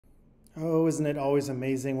Oh, isn't it always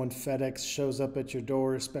amazing when FedEx shows up at your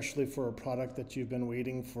door, especially for a product that you've been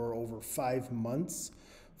waiting for over 5 months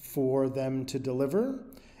for them to deliver?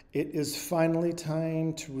 It is finally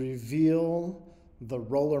time to reveal the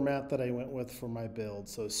roller mat that I went with for my build,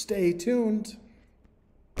 so stay tuned.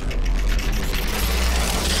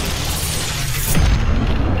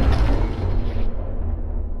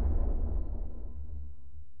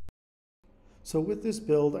 So with this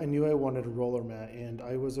build, I knew I wanted a roller mat, and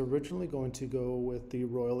I was originally going to go with the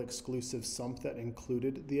Royal exclusive sump that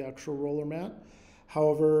included the actual roller mat.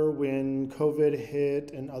 However, when COVID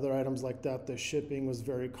hit and other items like that, the shipping was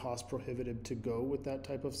very cost prohibitive to go with that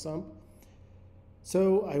type of sump.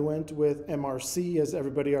 So I went with MRC, as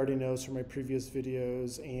everybody already knows from my previous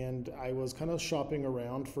videos, and I was kind of shopping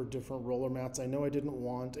around for different roller mats. I know I didn't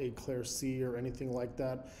want a Clear C or anything like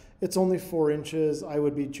that. It's only 4 inches. I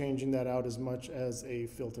would be changing that out as much as a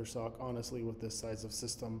filter sock, honestly, with this size of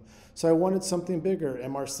system. So I wanted something bigger.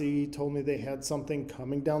 MRC told me they had something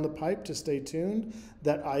coming down the pipe, to stay tuned,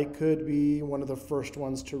 that I could be one of the first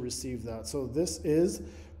ones to receive that. So this is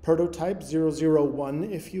prototype 001,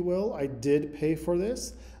 if you will. I did pay for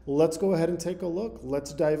this. Let's go ahead and take a look.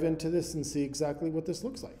 Let's dive into this and see exactly what this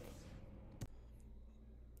looks like.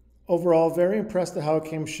 Overall, very impressed at how it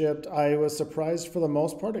came shipped. I was surprised for the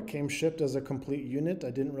most part. It came shipped as a complete unit.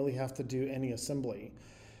 I didn't really have to do any assembly.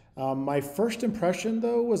 My first impression,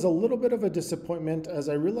 though, was a little bit of a disappointment, as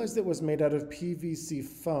I realized it was made out of PVC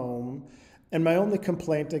foam. And my only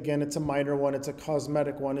complaint, again, it's a minor one, it's a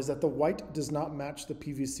cosmetic one, is that the white does not match the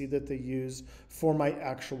PVC that they use for my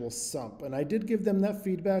actual sump. And I did give them that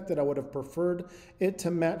feedback that I would have preferred it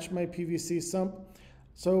to match my PVC sump.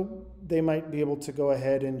 So they might be able to go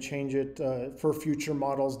ahead and change it for future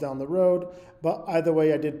models down the road. But either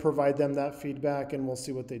way, I did provide them that feedback, and we'll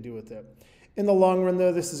see what they do with it. In the long run,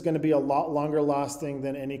 though, this is going to be a lot longer lasting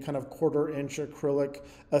than any kind of 1/4 inch acrylic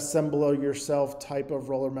assemble yourself type of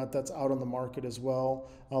roller mat that's out on the market as well,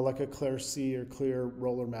 like a Clear C or Clear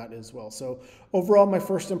roller mat as well. So overall, my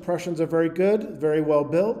first impressions are very good, very well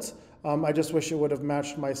built. I just wish it would have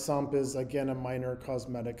matched my sump, is again a minor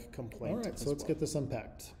cosmetic complaint. All right, so let's get this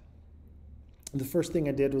unpacked. The first thing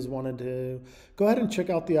I did was wanted to go ahead and check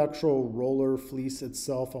out the actual roller fleece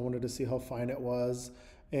itself. I wanted to see how fine it was.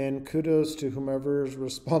 And kudos to whomever is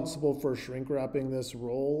responsible for shrink wrapping this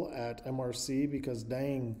roll at MRC, because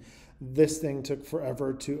dang, this thing took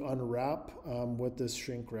forever to unwrap with this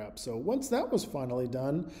shrink wrap. So once that was finally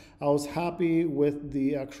done, I was happy with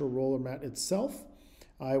the actual roller mat itself.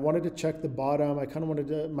 I wanted to check the bottom. I kind of wanted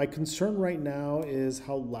to, my concern right now is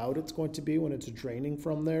how loud it's going to be when it's draining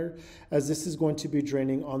from there, as this is going to be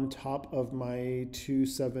draining on top of my 2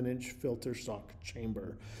 7-inch filter stock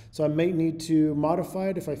chamber. So I may need to modify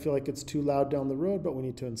it if I feel like it's too loud down the road, but we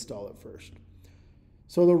need to install it first.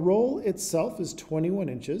 So the roll itself is 21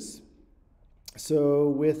 inches. So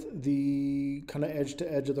with the kind of edge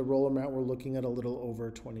to edge of the roller mat, we're looking at a little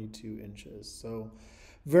over 22 inches. So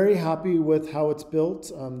very happy with how it's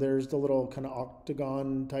built. There's the little kind of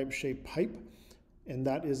octagon type shaped pipe, and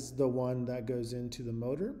that is the one that goes into the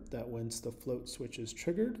motor that, once the float switch is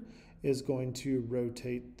triggered, is going to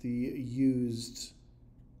rotate the used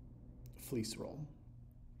fleece roll.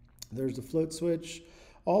 There's the float switch,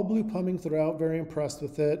 all blue plumbing throughout, very impressed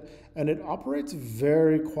with it, and it operates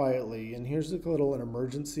very quietly. And here's like a little an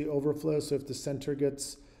emergency overflow, so if the center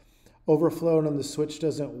gets overflowed and the switch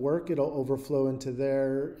doesn't work, it'll overflow into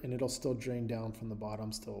there and it'll still drain down from the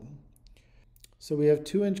bottom still. So we have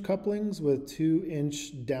 2-inch couplings with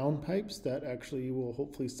 2-inch down pipes that actually will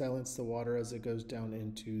hopefully silence the water as it goes down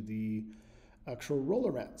into the actual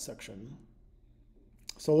roller mat section.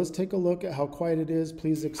 So let's take a look at how quiet it is.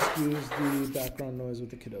 Please excuse the background noise with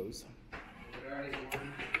the kiddos.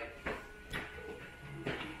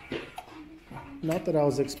 Not that I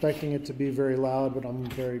was expecting it to be very loud, but I'm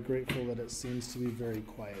very grateful that it seems to be very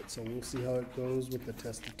quiet. So we'll see how it goes with the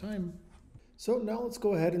test of time. So now let's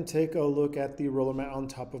go ahead and take a look at the roller mat on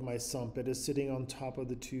top of my sump. It is sitting on top of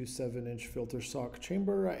the 2 7-inch filter sock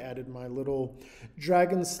chamber. I added my little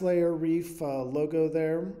Dragon Slayer Reef logo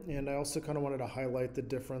there. And I also kind of wanted to highlight the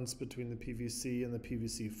difference between the PVC and the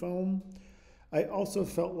PVC foam. I also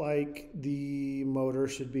felt like the motor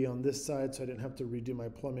should be on this side, so I didn't have to redo my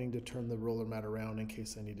plumbing to turn the roller mat around in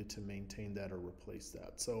case I needed to maintain that or replace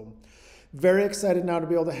that. So very excited now to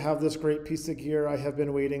be able to have this great piece of gear. I have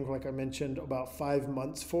been waiting, like I mentioned, about 5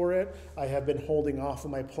 months for it. I have been holding off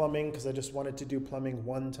on my plumbing because I just wanted to do plumbing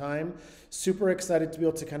one time. Super excited to be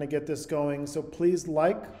able to kind of get this going. So please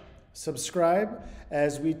like, subscribe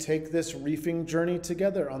as we take this reefing journey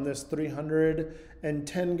together on this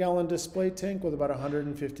 310-gallon display tank with about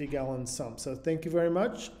 150-gallon sump. So thank you very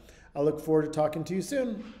much. I look forward to talking to you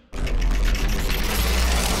soon.